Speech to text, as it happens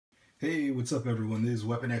Hey, what's up everyone? This is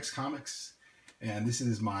Weapon X Comics, and this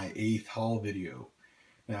is my 8th haul video.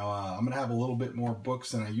 Now, I'm going to have a little bit more books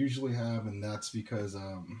than I usually have, and that's because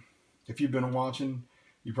if you've been watching,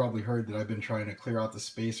 you probably heard that I've been trying to clear out the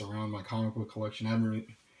space around my comic book collection. I haven't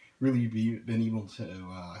really been able to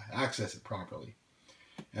access it properly.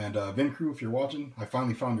 And Vin Crew, if you're watching, I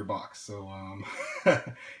finally found your box. So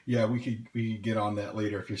yeah, we could get on that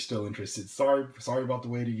later if you're still interested. Sorry about the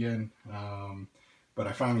wait again. But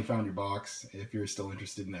I finally found your box if you're still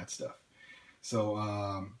interested in that stuff.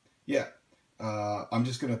 So yeah, I'm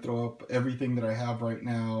just gonna throw up everything that I have right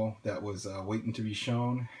now that was waiting to be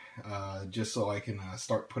shown, just so I can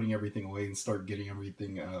start putting everything away and start getting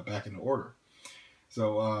everything back into order.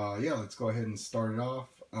 So yeah, let's go ahead and start it off.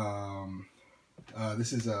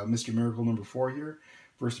 This is Mr. Miracle number 4 here.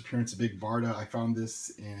 First appearance of Big Barda. I found this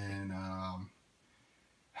in,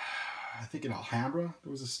 I think in Alhambra.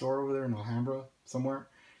 There was a store over there in Alhambra somewhere.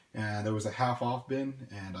 And there was a half off bin.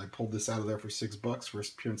 And I pulled this out of there for $6.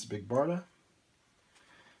 First appearance of Big Barda.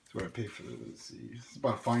 That's what I paid for this. Let's see. It's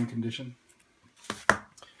about fine condition. I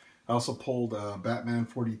also pulled Batman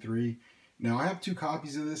 43. Now, I have 2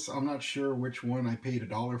 copies of this. I'm not sure which one I paid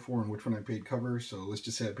 $1 for and which one I paid cover, so let's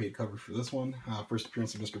just say I paid cover for this one. First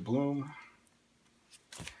appearance of Mr. Bloom.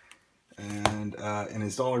 And in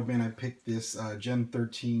his dollar bin, I picked this Gen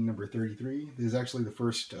 13 number 33. This is actually the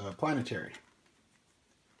first planetary.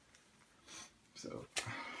 So,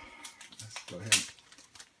 let's go ahead and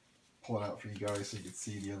pull it out for you guys so you can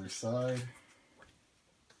see the other side.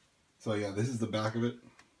 So yeah, this is the back of it.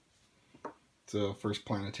 So, first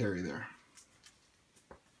planetary there.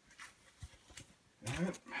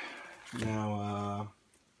 Alright. Now,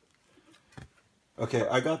 okay,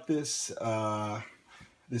 I got this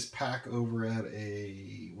this pack over at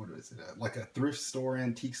a, what is it, like a thrift store,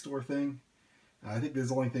 antique store thing. I think this is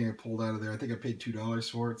the only thing I pulled out of there. I think I paid $2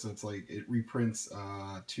 for it, so it's like, it reprints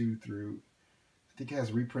 2 through, I think it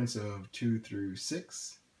has reprints of 2 through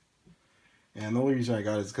 6. And the only reason I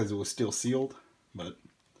got it is because it was still sealed, but,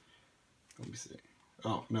 let me see.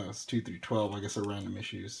 Oh, no, it's 2 through 12, I guess are random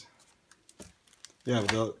issues. Yeah,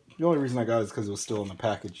 but the only reason I got it is because it was still in the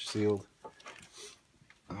package, sealed.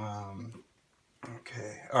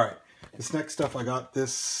 Okay, alright. This next stuff, I got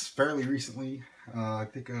this fairly recently. I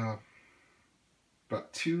think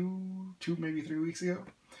about two, maybe 3 weeks ago.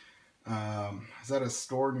 I was at a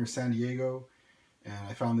store near San Diego, and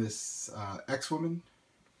I found this X-Woman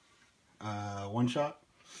one-shot.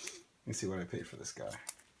 Let me see what I paid for this guy.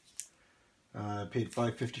 I paid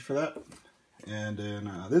 $5.50 for that. And then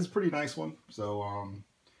this is a pretty nice one. So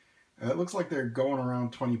it looks like they're going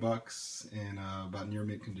around $20 in about near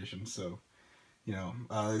mint condition. So, you know,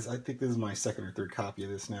 I think this is my 2nd or 3rd copy of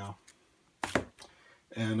this now.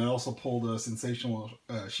 And I also pulled a Sensational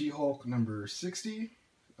She-Hulk number 60.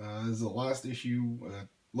 This is the last issue,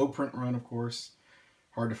 low print run, of course,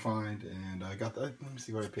 hard to find. And I got that. Let me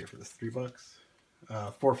see what I paid for this. $3,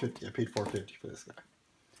 $4.50. I paid $4.50 for this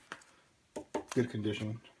guy. Good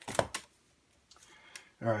condition.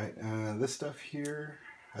 Alright, this stuff here,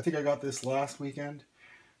 I think I got this last weekend.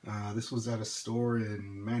 This was at a store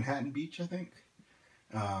in Manhattan Beach, I think.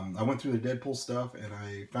 I went through the Deadpool stuff and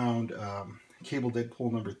I found Cable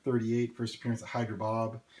Deadpool number 38, first appearance of Hydra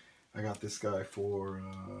Bob. I got this guy for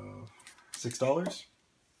 $6.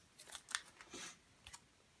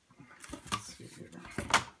 Let's see here.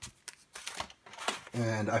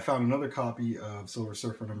 And I found another copy of Silver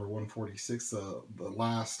Surfer number 146, the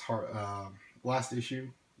last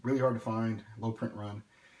issue. Really hard to find, low print run.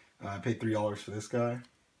 I paid $3 for this guy.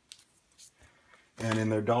 And in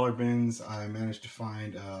their dollar bins, I managed to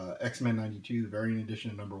find X-Men 92, the variant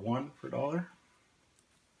edition number 1 for $1.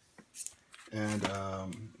 And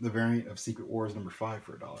the variant of Secret Wars number 5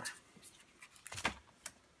 for $1.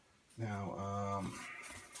 Now,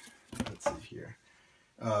 let's see here.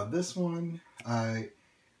 This one,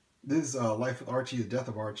 this is Life with Archie, The Death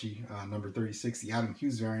of Archie, number 36, the Adam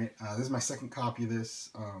Hughes variant. This is my 2nd copy of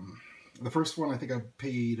this. The first one, I think I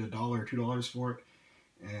paid $1 or $2 for it.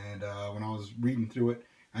 And when I was reading through it,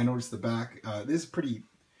 I noticed the back. This is pretty,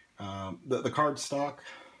 the card stock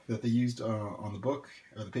that they used on the book,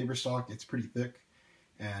 or the paper stock, it's pretty thick.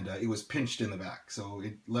 And it was pinched in the back, so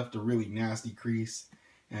it left a really nasty crease.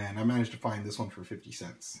 And I managed to find this one for 50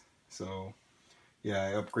 cents. So, yeah,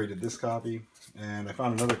 I upgraded this copy. And I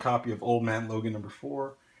found another copy of Old Man Logan number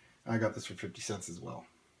 4. I got this for 50 cents as well.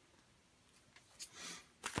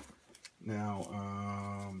 Now,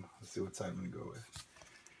 let's see what side I'm going to go with.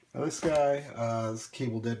 Now this guy, this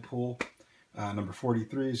Cable Deadpool, number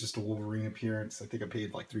 43 is just a Wolverine appearance. I think I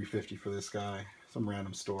paid like $3.50 for this guy. Some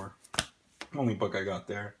random store. Only book I got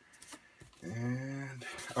there. And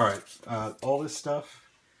all right, all this stuff,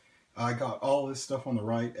 I got all this stuff on the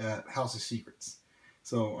right at House of Secrets.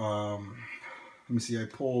 So let me see. I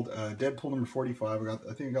pulled Deadpool number 45.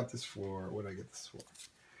 I think I got this for, what did I get this for?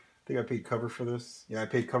 I think I paid cover for this. Yeah, I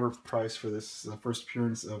paid cover price for this first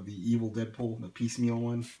appearance of the evil Deadpool, the piecemeal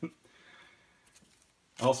one.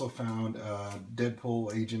 I also found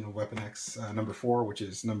Deadpool Agent of Weapon X number 4, which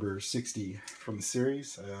is number 60 from the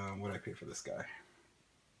series. What did I pay for this guy?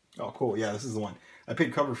 Oh, cool. Yeah, this is the one. I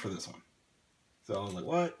paid cover for this one. So I was like,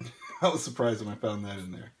 what? I was surprised when I found that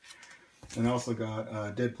in there. And I also got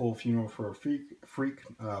Deadpool Funeral for a Freak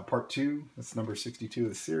Part 2. That's number 62 of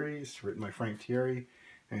the series, written by Frank Thierry.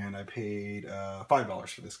 And I paid $5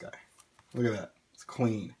 for this guy. Look at that. It's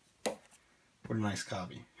clean. What a nice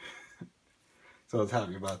copy. So I was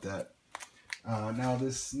happy about that. Now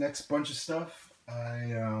this next bunch of stuff,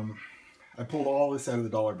 I pulled all this out of the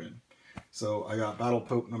dollar bin. So I got Battle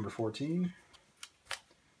Pope number 14,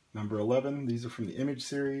 number 11. These are from the Image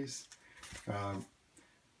series.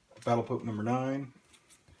 Battle Pope number 9,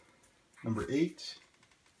 number 8,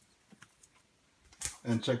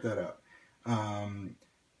 and check that out.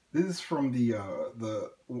 This is from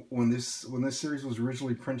the when this series was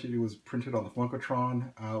originally printed. It was printed on the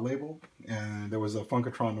Funkotron label, and there was a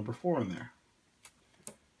Funkotron number 4 in there.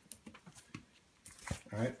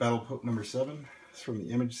 All right, Battle Pope number 7 is from the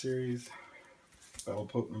Image series. Battle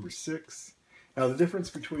Pope number 6. Now the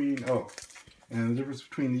difference between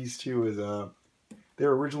these two is they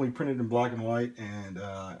were originally printed in black and white, and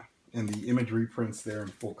the Image reprints there in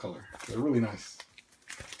full color. They're really nice.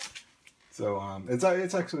 So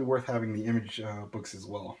it's actually worth having the Image books as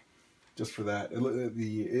well, just for that.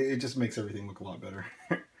 It just makes everything look a lot better.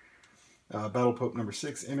 Battle Pope number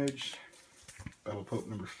 6 Image, Battle Pope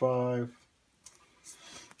number 5,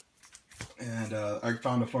 and I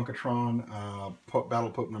found a Funkotron Battle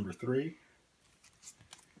Pope number 3,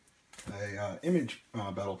 a Image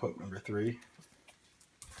Battle Pope number 3,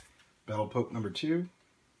 Battle Pope number 2,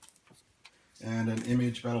 and an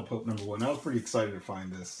Image Battle Pope number 1. I was pretty excited to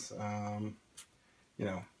find this. You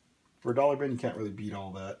know, for a dollar bin, you can't really beat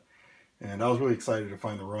all that. And I was really excited to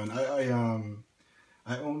find the run. I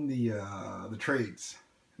own the trades,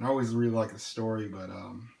 and I always really liked the story, but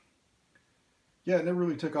yeah, it never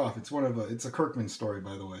really took off. It's a Kirkman story,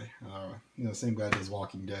 by the way. You know, same guy does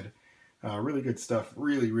Walking Dead. Really good stuff.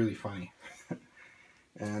 Really, really funny.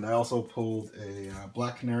 And I also pulled a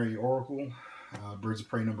Black Canary Oracle, Birds of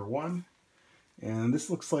Prey number 1. And this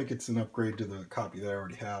looks like it's an upgrade to the copy that I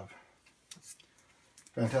already have.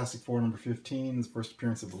 Fantastic Four number 15 is first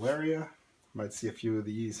appearance of Valeria. Might see a few of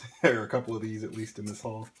these, or a couple of these at least in this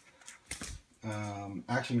haul.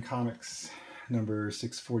 Action Comics number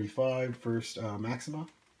 645, first Maxima,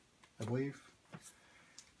 I believe.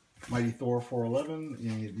 Mighty Thor 411.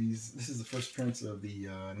 This is the first appearance of the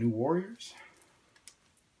New Warriors.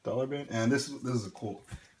 Dollar bin. And this is cool.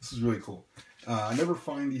 This is really cool. I never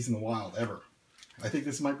find these in the wild, ever. I think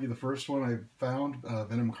this might be the first one I found,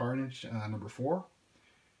 Venom Carnage number 4.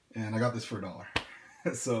 And I got this for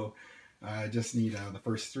 $1. So I just need the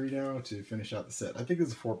first 3 now to finish out the set. I think this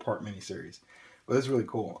is a 4-part miniseries. But it's really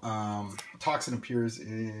cool. Toxin appears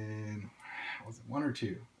in, was it 1 or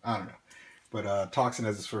 2? I don't know. But Toxin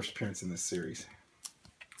has his first appearance in this series.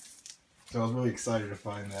 So I was really excited to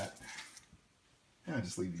find that. And I'll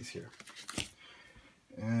just leave these here.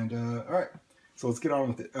 And alright. So let's get on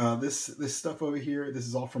with it. This stuff over here, this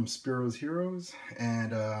is all from Speros Heroes.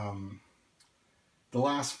 And the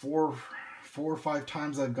last four or five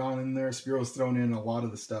times I've gone in there, Speros thrown in a lot of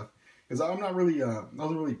the stuff. Because I wasn't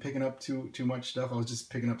really picking up too much stuff. I was just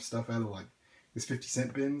picking up stuff out of like his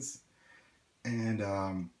 50-cent bins.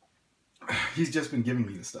 And he's just been giving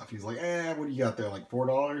me the stuff. He's like, what do you got there? Like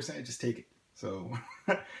 $4? Hey, just take it. So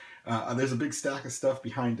there's a big stack of stuff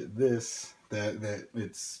behind this that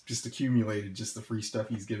it's just accumulated, just the free stuff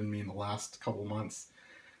he's given me in the last couple months.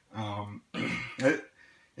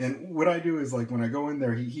 And what I do is, like, when I go in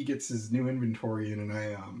there, he gets his new inventory in,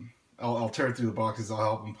 and I'll tear through the boxes. I'll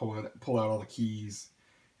help him pull out all the keys,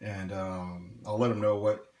 and I'll let him know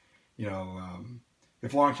what, you know,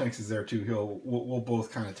 if Longshanks is there too, we'll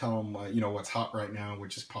both kind of tell him, you know, what's hot right now,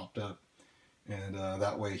 which just popped up, and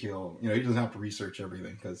that way he doesn't have to research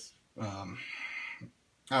everything, because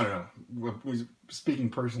I don't know. Speaking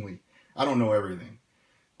personally, I don't know everything.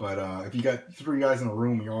 But if you got 3 guys in a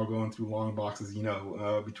room and you're all going through long boxes, you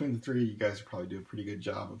know, between the 3, you guys probably do a pretty good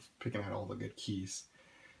job of picking out all the good keys.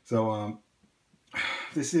 So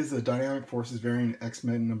this is a Dynamic Forces variant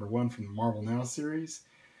X-Men number 1 from the Marvel Now series.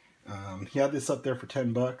 He had this up there for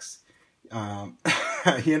 $10.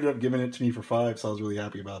 He ended up giving it to me for $5, so I was really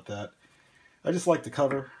happy about that. I just like the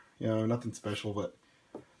cover. You know, nothing special, but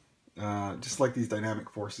just like these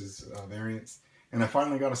Dynamic Forces variants. And I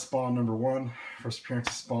finally got a Spawn #1, first appearance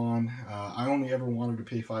of Spawn. I only ever wanted to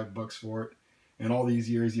pay $5 for it. And all these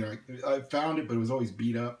years, you know, I found it, but it was always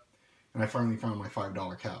beat up. And I finally found my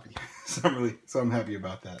 $5 copy. So I'm happy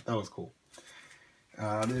about that. That was cool.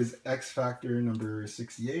 This is X Factor number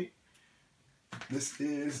 68. This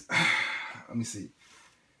is, let me see.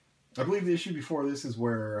 I believe the issue before this is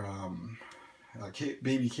where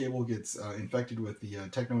baby Cable gets infected with the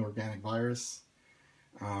techno-organic virus.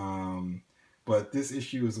 But this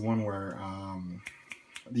issue is the one where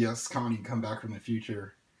the Ascani come back from the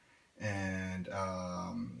future and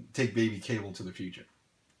take baby Cable to the future.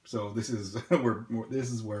 So this is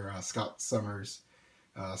where Scott Summers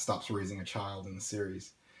stops raising a child in the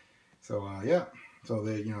series. So yeah, so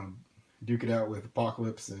they duke it out with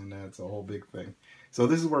Apocalypse, and it's a whole big thing. So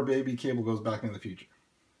this is where baby Cable goes back into the future.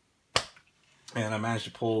 And I managed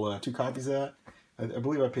to pull 2 copies of that. I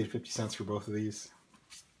believe I paid 50 cents for both of these.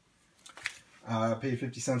 I paid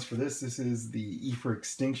 50 cents for this. This is the E for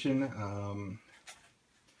Extinction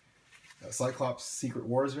Cyclops Secret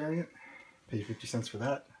Wars variant. Paid 50 cents for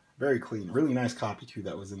that. Very clean. Really nice copy too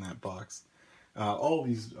that was in that box. All of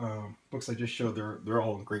these books I just showed, they're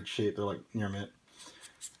all in great shape. They're like near mint.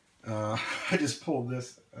 I just pulled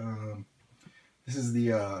this. This is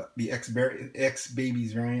the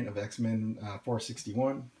X-Babies variant of X-Men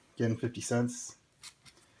 461. Again, 50 cents.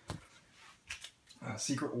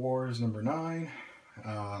 Secret Wars #9.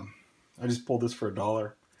 I just pulled this for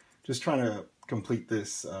 $1. Just trying to complete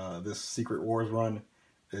this this Secret Wars run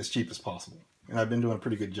as cheap as possible. And I've been doing a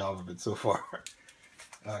pretty good job of it so far.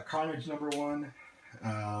 Carnage #1.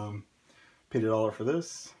 Paid $1 for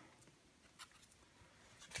this.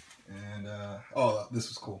 And, oh, this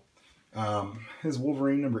was cool. This is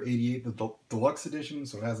Wolverine #88, the deluxe edition,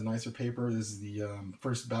 so it has a nicer paper. This is the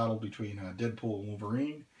first battle between Deadpool and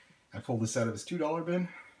Wolverine. I pulled this out of his $2 bin.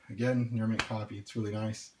 Again, near mint copy. It's really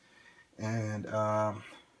nice. And,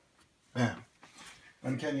 man.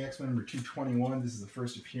 Uncanny X-Men #221. This is the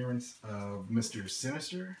first appearance of Mr.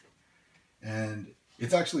 Sinister. And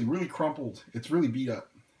it's actually really crumpled. It's really beat up.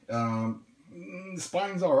 The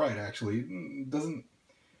spine's alright, actually. It doesn't...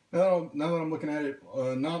 Now that I'm looking at it,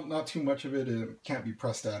 not too much of it can't be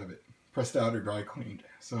pressed out or dry cleaned.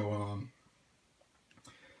 So,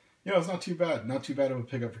 it's not too bad. Not too bad of a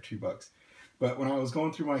pickup for $2. But when I was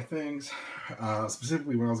going through my things,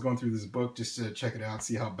 specifically when I was going through this book just to check it out,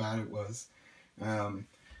 see how bad it was,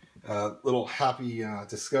 little happy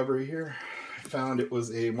discovery here. I found it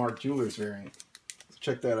was a Mark Jewelers variant. So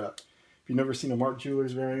check that out. If you've never seen a Mark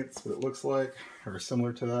Jewelers variant, it's what it looks like, or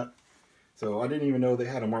similar to that. So I didn't even know they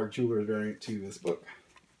had a Mark Jewelers variant to this book.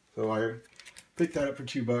 So I picked that up for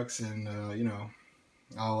 $2, and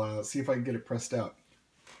I'll see if I can get it pressed out.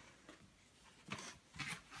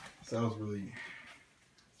 So that was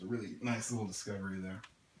a really nice little discovery there.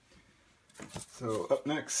 So up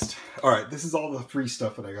next, all right, this is all the free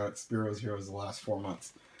stuff that I got at Speros Heroes the last 4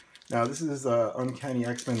 months. Now this is Uncanny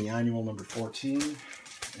X-Men, the annual #14,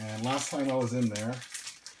 and last time I was in there,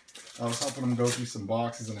 I was helping them go through some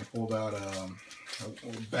boxes, and I pulled out a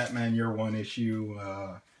Batman Year One issue,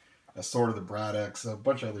 a Sword of the Braddock's, a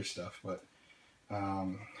bunch of other stuff. But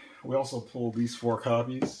we also pulled these 4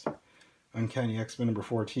 copies, Uncanny X-Men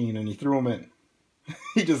 #14, and he threw them in.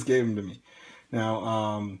 He just gave them to me.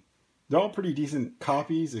 Now, they're all pretty decent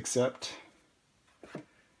copies, except,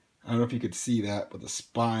 I don't know if you could see that, but the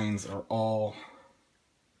spines are all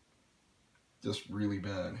just really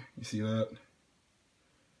bad. You see that?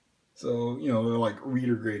 So, they're like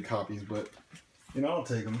reader grade copies, but, I'll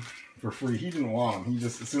take them for free. He didn't want them. He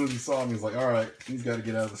just, as soon as he saw them, he was like, all right, he's got to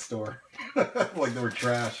get out of the store. Like they were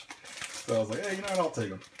trash. So I was like, hey, I'll take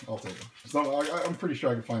them. I'll take them. So I'm pretty sure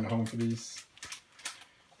I can find a home for these.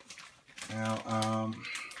 Now,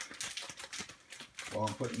 while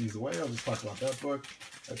I'm putting these away, I'll just talk about that book.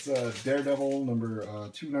 That's Daredevil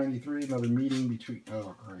 #293, another meeting between,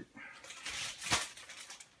 oh, great.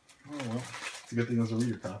 Oh, well, it's a good thing it was a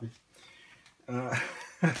reader copy.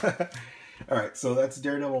 Alright, so that's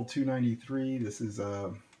Daredevil 293. This is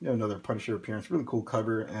another Punisher appearance. Really cool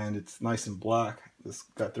cover, and it's nice and black. This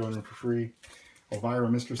got thrown in for free. Elvira,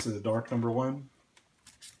 Mistress of the Dark #1.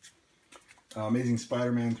 Amazing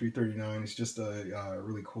Spider-Man 339. It's just a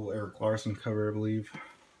really cool Eric Larson cover, I believe.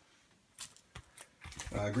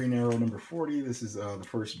 Green Arrow #40. This is the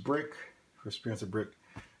first appearance of Brick.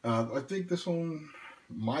 I think this one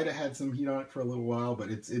might have had some heat on it for a little while, but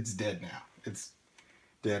it's dead now. It's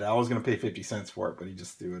dead. I was going to pay 50 cents for it, but he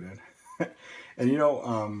just threw it in. And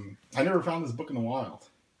I never found this book in the wild.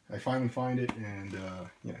 I finally find it, and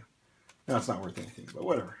No, it's not worth anything, but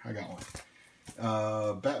whatever. I got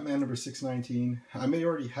one. Batman number 619. I may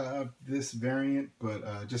already have this variant,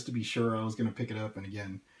 but just to be sure, I was going to pick it up. And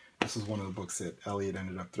again, this is one of the books that Elliot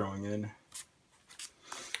ended up throwing in.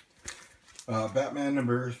 Batman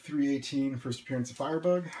number 318, first appearance of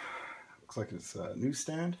Firebug. Looks like it's a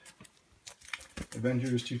newsstand.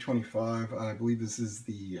 Avengers 225. I believe this is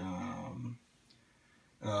the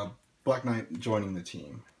Black Knight joining the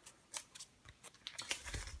team.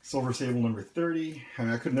 Silver Sable number 30. I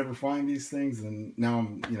mean, I could never find these things, and now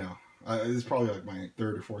I'm, you know, this is probably like my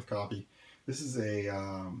third or fourth copy. This is a,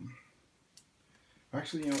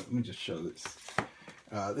 actually, you know, let me just show this.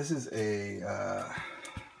 This is a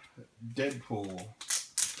Deadpool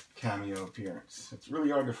cameo appearance. It's really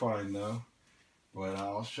hard to find though, but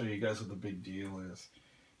I'll show you guys what the big deal is.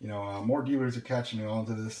 You know, more dealers are catching on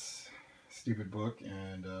to this stupid book,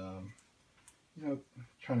 and you know,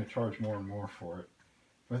 trying to charge more and more for it.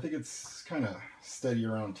 But I think it's kind of steady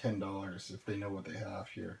around $10 if they know what they have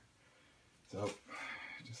here. So,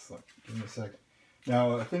 just like, give me a second.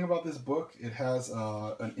 Now, the thing about this book, it has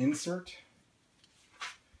an insert.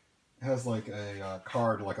 It has like a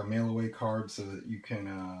card, like a mail-away card, so that you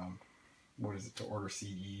can, what is it, to order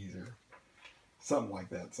CDs or something like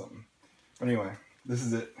that, something. But anyway, this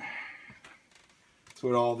is it. That's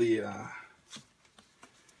what all the, that's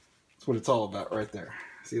what it's all about right there.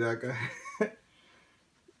 See that guy?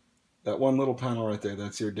 That one little panel right there,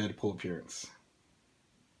 that's your Deadpool appearance.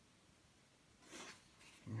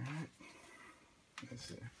 Alright. Let's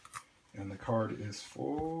see. And the card is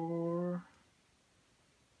for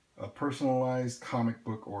a personalized comic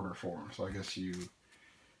book order form. So I guess you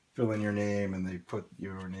fill in your name and they put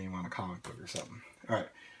your name on a comic book or something. Alright.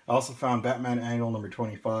 I also found Batman Annual number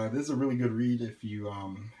 25. This is a really good read. If you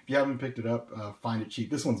haven't picked it up, find it cheap.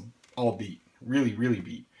 This one's all beat. Really, really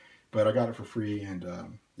beat. But I got it for free, and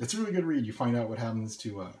it's a really good read. You find out what happens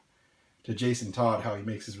to Jason Todd, how he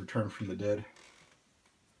makes his return from the dead.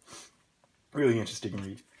 Really interesting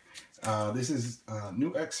read. This is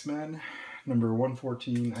New X-Men, number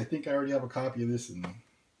 114. I think I already have a copy of this, and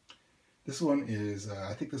this one is,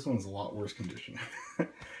 I think this one's a lot worse condition. This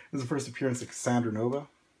is the first appearance of Cassandra Nova.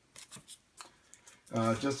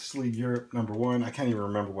 Justice League Europe, number 1. I can't even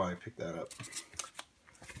remember why I picked that up.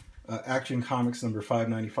 Action Comics number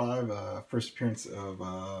 595, first appearance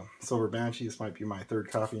of Silver Banshee. This might be my third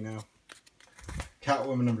copy now.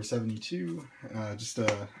 Catwoman number 72, just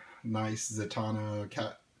a nice Zatanna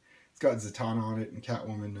cat. It's got Zatanna on it and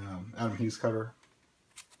Catwoman Adam Hughes cover.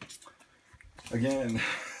 Again,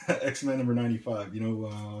 X-Men number 95. You know,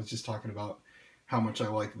 I was just talking about how much I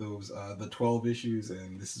like those the 12 issues,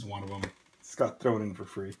 and this is one of them. It's got thrown in for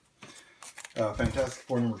free. Fantastic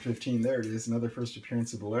Four number 15, there it is, another first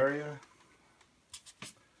appearance of Valeria.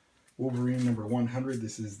 Wolverine number 100,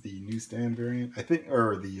 this is the newsstand variant, I think,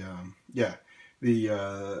 or the, yeah,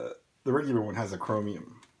 the regular one has a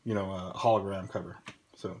chromium, you know, hologram cover,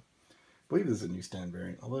 so I believe this is a newsstand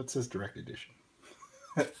variant, although it says direct edition.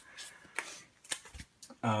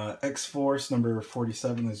 X-Force number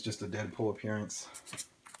 47 is just a Deadpool appearance.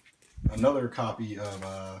 Another copy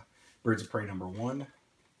of Birds of Prey number 1.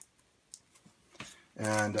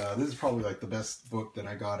 And this is probably like the best book that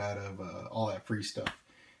I got out of all that free stuff.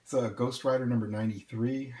 It's Ghost Rider number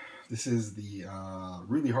 93. This is the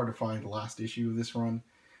really hard to find last issue of this run,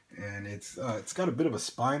 and it's got a bit of a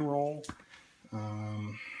spine roll.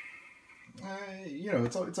 You know,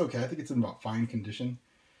 it's okay. I think it's in about fine condition,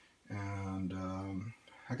 and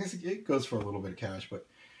I guess it goes for a little bit of cash, but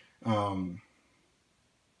I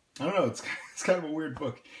don't know. It's kind of a weird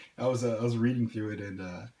book. I was reading through it,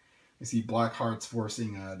 and you see Blackheart's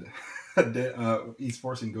forcing he's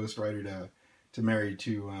forcing Ghost Rider to marry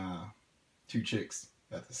two chicks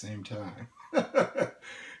at the same time.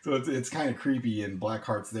 So it's kind of creepy, and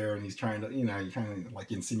Blackheart's there, and he's trying to, you know, kind of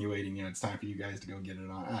like insinuating, you know, it's time for you guys to go get it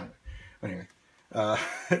on. I don't know. Anyway,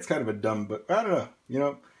 it's kind of a dumb book. I don't know. You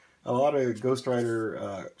know, a lot of Ghost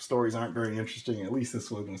Rider stories aren't very interesting. At least this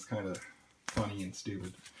one was kind of funny and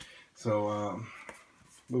stupid. So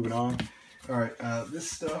moving on. All right, this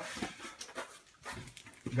stuff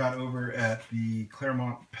got over at the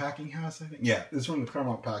Claremont Packing House, I think. Yeah, this is from the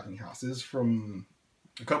Claremont Packing House. This is from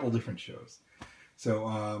a couple different shows. So,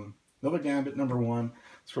 another Gambit number 1.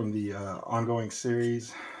 It's from the ongoing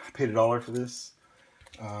series. I paid $1 for this.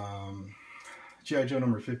 G.I. Joe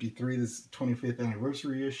number 53. This is 25th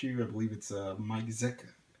anniversary issue. I believe it's a Mike Zeck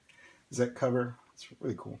cover. It's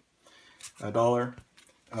really cool. $1.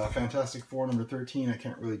 Fantastic Four number 13. I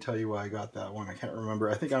can't really tell you why I got that one. I can't remember.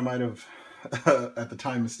 I think I might have at the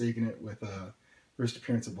time mistaken it with first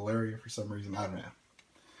appearance of Valeria for some reason. I don't know.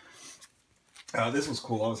 This was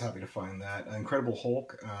cool. I was happy to find that. Incredible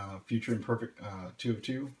Hulk, Future Imperfect 2 of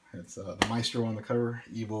 2. It's the Maestro on the cover.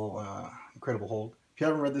 Evil Incredible Hulk. If you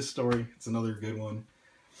haven't read this story, it's another good one.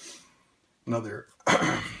 Another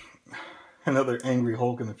another angry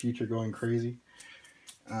Hulk in the future going crazy.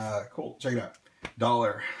 Cool. Check it out.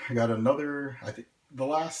 $1. I got another. I think the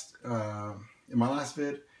last in my last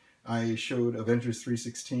vid, I showed Avengers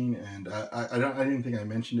 316, and I didn't think I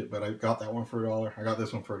mentioned it, but I got that one for $1. I got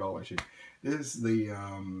this one for $1 too. This is the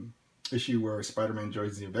issue where Spider-Man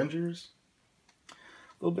joins the Avengers. A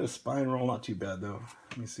little bit of spine roll, not too bad though.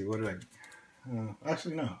 Let me see, what did I...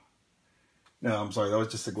 actually, no. No, I'm sorry, that was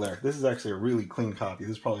just a glare. This is actually a really clean copy.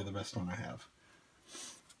 This is probably the best one I have.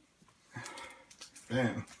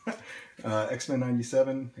 Bam. X-Men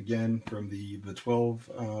 97, again, from the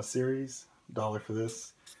 12 series. $1 for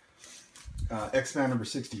this. X-Men number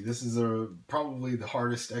 60. This is probably the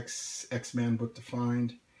hardest X-Men book to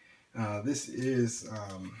find. This is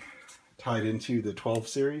tied into the 12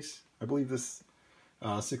 series. I believe this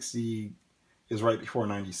 60 is right before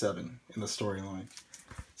 97 in the storyline.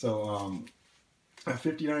 So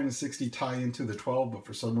 59 and 60 tie into the 12, but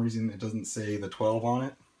for some reason it doesn't say the 12 on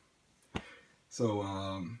it.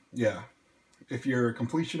 So yeah, if you're a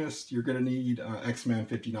completionist, you're going to need X-Men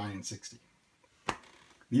 59 and 60.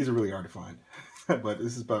 These are really hard to find, but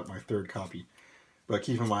this is about my third copy. But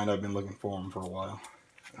keep in mind, I've been looking for them for a while.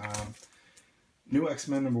 New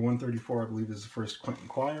X-Men number 134, I believe, is the first Quentin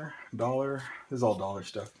Quire. $1. This is all dollar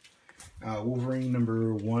stuff. Wolverine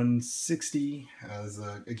number 160 as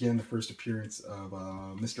again the first appearance of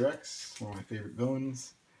Mr. X, one of my favorite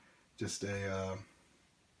villains. Just a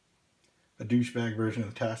douchebag version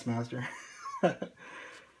of the Taskmaster.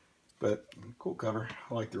 But cool cover.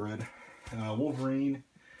 I like the red. Wolverine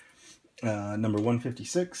number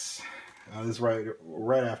 156. This is right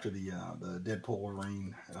after the Deadpool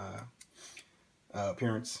Wolverine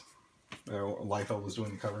appearance. Liefeld was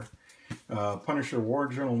doing the cover. Punisher War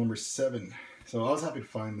Journal number 7. So I was happy to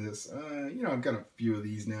find this. You know, I've got a few of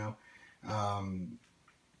these now.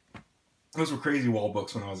 Those were crazy wall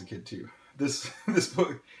books when I was a kid too. This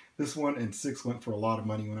book, this one and 6 went for a lot of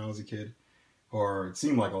money when I was a kid, or it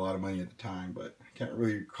seemed like a lot of money at the time, but I can't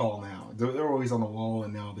really recall now. They're always on the wall,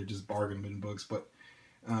 and now they're just bargain bin books. But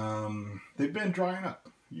they've been drying up.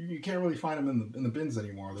 You can't really find them in the bins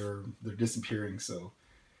anymore. They're disappearing. So.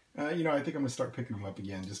 You know, I think I'm going to start picking them up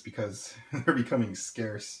again just because they're becoming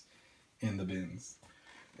scarce in the bins.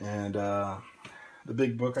 And the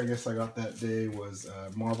big book I guess I got that day was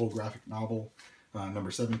Marvel graphic novel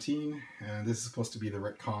number 17. And this is supposed to be the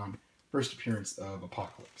retcon first appearance of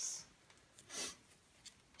Apocalypse.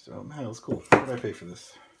 So, man, it was cool. What did I pay for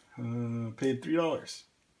this? Paid $3.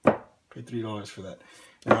 Paid $3 for that.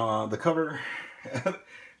 Now, the cover...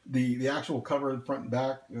 The actual cover, front and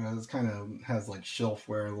back, is kind of has like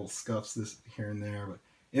shelfware, little scuffs this here and there, but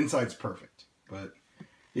inside's perfect. But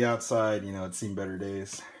the outside, you know, it's seen better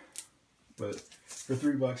days. But for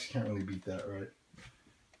 $3, you can't really beat that, right?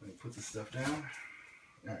 Let me put this stuff down.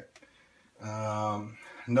 All right.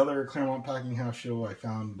 Another Claremont Packing House show. I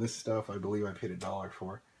found this stuff. I believe I paid $1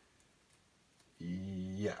 for.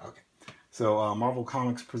 Yeah. Okay. So Marvel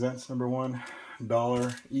Comics Presents number 1.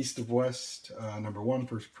 $1. East of West number 1,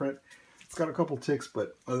 first print. It's got a couple ticks,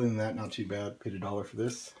 but other than that, not too bad. Paid $1 for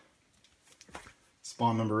this.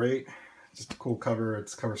 Spawn number 8, just a cool cover.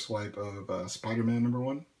 It's cover swipe of Spider-Man number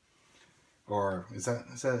 1. Or is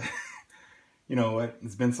that you know what?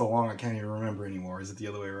 It's been so long I can't even remember anymore. Is it the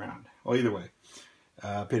other way around? Well, either way,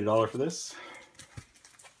 paid $1 for this.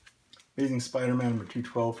 Amazing Spider-Man number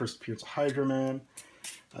 212, first appearance of Hydra Man.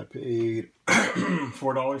 I paid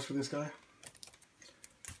 $4 for this guy.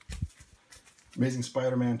 Amazing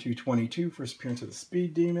Spider-Man 222, first appearance of the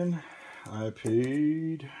Speed Demon. I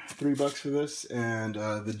paid $3 for this, and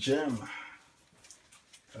the gem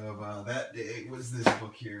of that day was this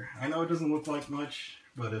book here. I know it doesn't look like much,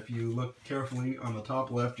 but if you look carefully on the top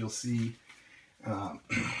left, you'll see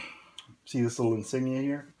see this little insignia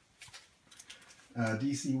here.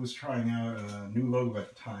 DC was trying out a new logo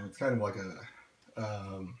at the time. It's kind of like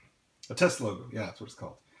a test logo. Yeah, that's what it's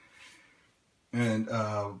called. And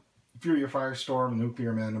Fury of Firestorm,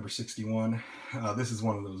 Nuclear Man number 61. This is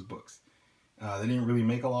one of those books. They didn't really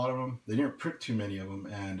make a lot of them. They didn't print too many of them.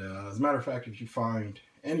 And as a matter of fact, if you find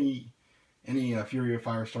any Fury of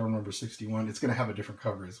Firestorm number 61, it's going to have a different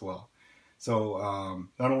cover as well. So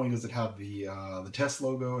not only does it have the test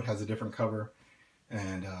logo, it has a different cover.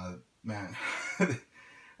 And man,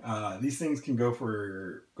 these things can go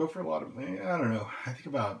for a lot of, I don't know, I think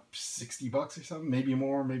about $60 or something, maybe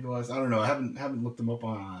more, maybe less. I don't know. I haven't looked them up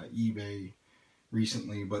on eBay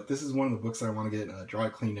recently, but this is one of the books that I want to get dry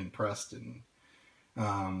cleaned and pressed and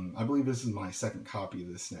I believe this is my second copy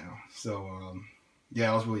of this now. So,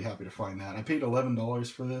 yeah, I was really happy to find that. I paid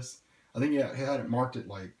 $11 for this. I think he had it marked at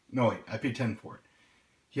like, no wait, I paid 10 for it.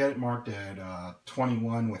 He had it marked at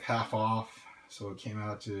 21 with half off. So it came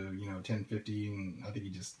out to, you know, 10.50, and I think he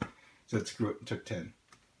just said screw it and took 10.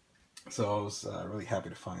 So I was really happy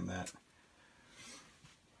to find that.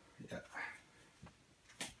 Yeah.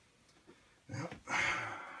 Now,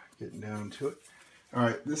 getting down to it. All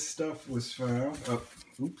right, this stuff was found. Oh,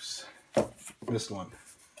 oops, missed one.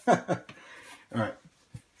 All right,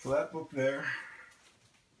 so that book there.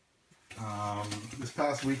 This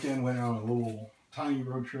past weekend went on a little tiny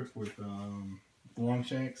road trip with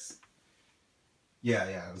Longshanks. Yeah,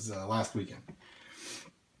 it was last weekend.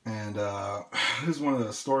 And this is one of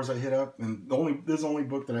the stores I hit up, and this is the only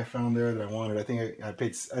book that I found there that I wanted. I think I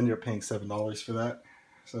ended up paying $7 for that,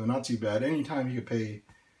 so not too bad. Anytime you could pay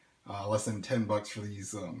less than $10 for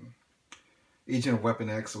these Agent of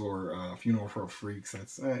Weapon X or Funeral for Freaks,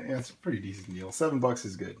 that's a pretty decent deal. $7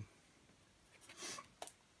 is good.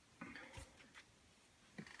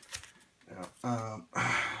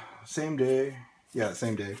 Same day.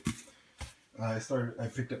 I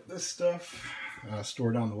picked up this stuff,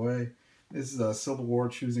 store down the way. This is a Civil War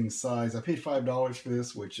Choosing Sides. I paid $5 for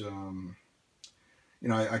this, which, you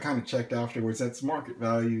know, I kind of checked afterwards. That's market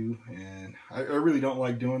value, and I really don't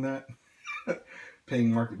like doing that,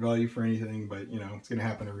 paying market value for anything, but, you know, it's going to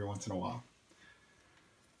happen every once in a while.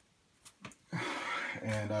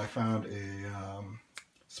 And I found a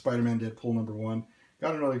Spider-Man Deadpool #1.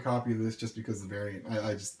 Got another copy of this just because of the variant.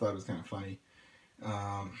 I just thought it was kind of funny.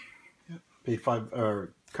 Paid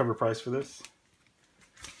cover price for this.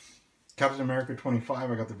 Captain America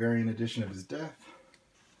 25. I got the variant edition of his death.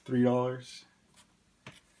 $3.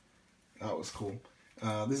 That was cool.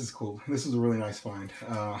 This is cool. This is a really nice find.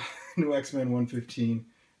 New X-Men 115.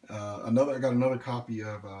 I got another copy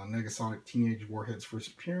of Negasonic Teenage Warhead's first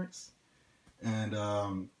appearance,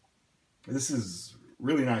 and this is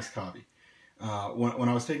really nice copy. When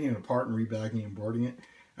I was taking it apart and rebagging and boarding it,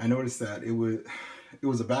 I noticed that it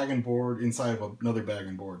was a bag and board inside of another bag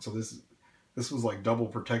and board. So this was like double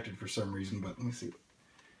protected for some reason. But let me see.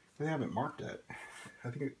 They haven't marked that.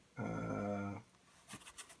 I think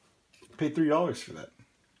paid $3 for that.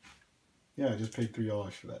 Yeah, I just paid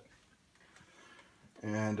 $3 for that.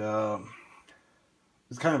 And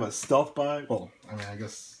it's kind of a stealth buy. Well, I mean, I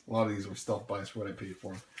guess a lot of these were stealth buys for what I paid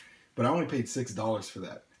for them. But I only paid $6 for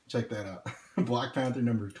that. Check that out. Black Panther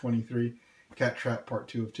 #23, Cat Trap Part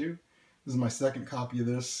 2 of 2. This is my second copy of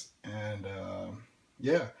this, and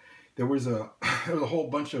yeah, there was a whole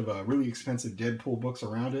bunch of really expensive Deadpool books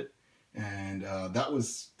around it, and that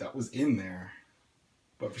was in there,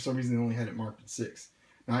 but for some reason they only had it marked at 6.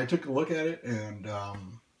 Now I took a look at it, and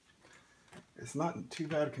it's not in too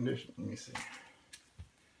bad a condition. Let me see.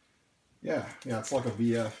 Yeah, it's like a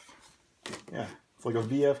VF. Yeah, it's like a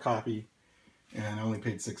VF copy. And I only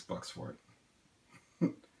paid $6 for it.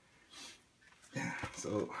 Yeah,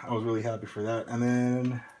 so I was really happy for that. And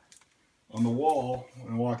then on the wall,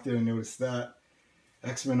 when I walked in, I noticed that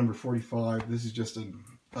X-Men #45. This is just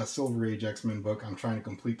a Silver Age X-Men book. I'm trying to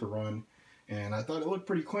complete the run, and I thought it looked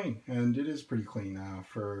pretty clean, and it is pretty clean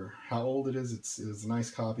for how old it is. It's a nice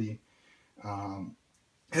copy.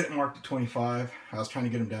 Hit it marked at 25. I was trying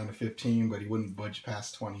to get him down to 15, but he wouldn't budge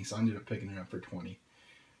past 20, so I ended up picking it up for 20.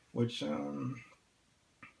 Which,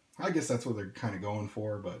 I guess that's what they're kind of going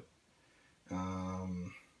for, but,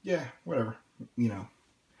 yeah, whatever. You know,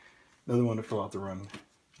 another one to fill out the run.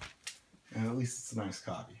 And at least it's a nice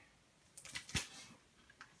copy.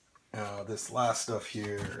 This last stuff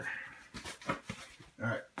here.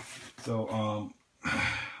 Alright, so,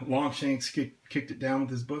 Longshanks kicked it down with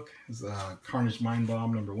this book. It's Carnage Mind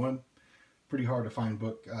Bomb #1. Pretty hard to find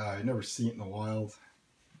book. I never see it in the wild.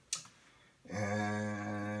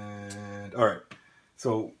 And all right,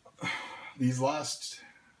 so these last,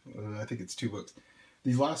 I think it's 2 books.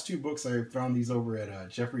 These last 2 books, I found these over at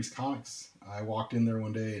Jeffrey's Comics. I walked in there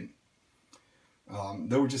one day,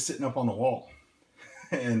 and they were just sitting up on the wall.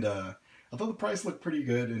 And I thought the price looked pretty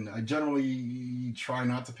good. And I generally try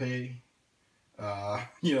not to pay,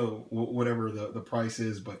 you know, whatever the price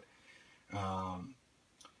is. But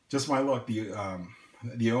just my luck,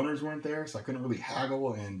 the owners weren't there, so I couldn't really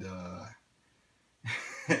haggle. And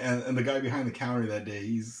and the guy behind the counter that day,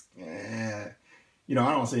 he's, you know, I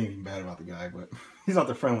don't want to say anything bad about the guy, but he's not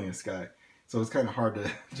the friendliest guy. So it's kind of hard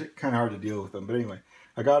to deal with him. But anyway,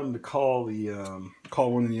 I got him to call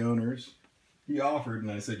one of the owners. He offered,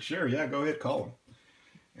 and I said, sure, yeah, go ahead, call him.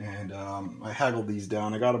 And I haggled these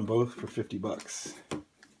down. I got them both for $50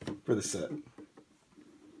 for the set.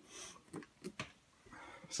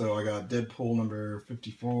 So I got Deadpool number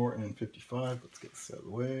 54 and 55. Let's get this out of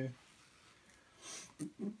the way.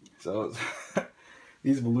 So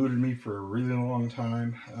these have eluded me for a really long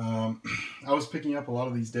time. I was picking up a lot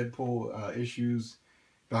of these Deadpool issues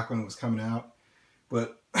back when it was coming out,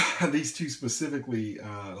 but these two specifically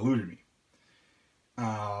eluded me.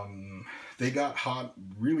 They got hot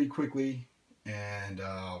really quickly, and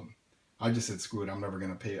I just said, screw it. I'm never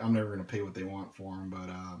gonna pay what they want for them.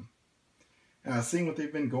 But seeing what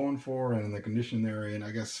they've been going for and the condition they're in,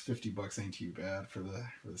 I guess $50 ain't too bad for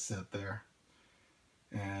the set there.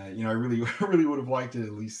 You know, I really would have liked it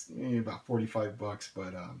at least about $45,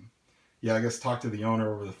 but yeah, I guess talk to the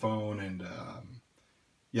owner over the phone, and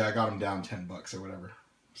yeah, I got him down $10 or whatever.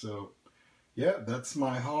 So yeah, that's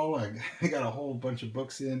my haul. I got a whole bunch of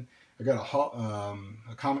books in. I got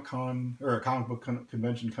a Comic-Con or a comic book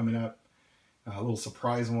convention coming up. A little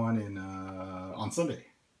surprise one on Sunday.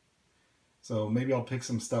 So maybe I'll pick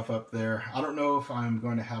some stuff up there. I don't know if I'm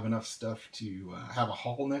going to have enough stuff to have a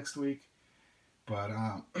haul next week. But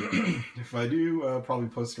if I do, I'll probably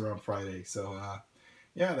post it around Friday. So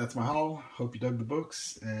yeah, that's my haul. Hope you dug the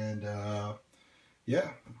books. And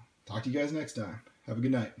yeah, talk to you guys next time. Have a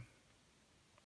good night.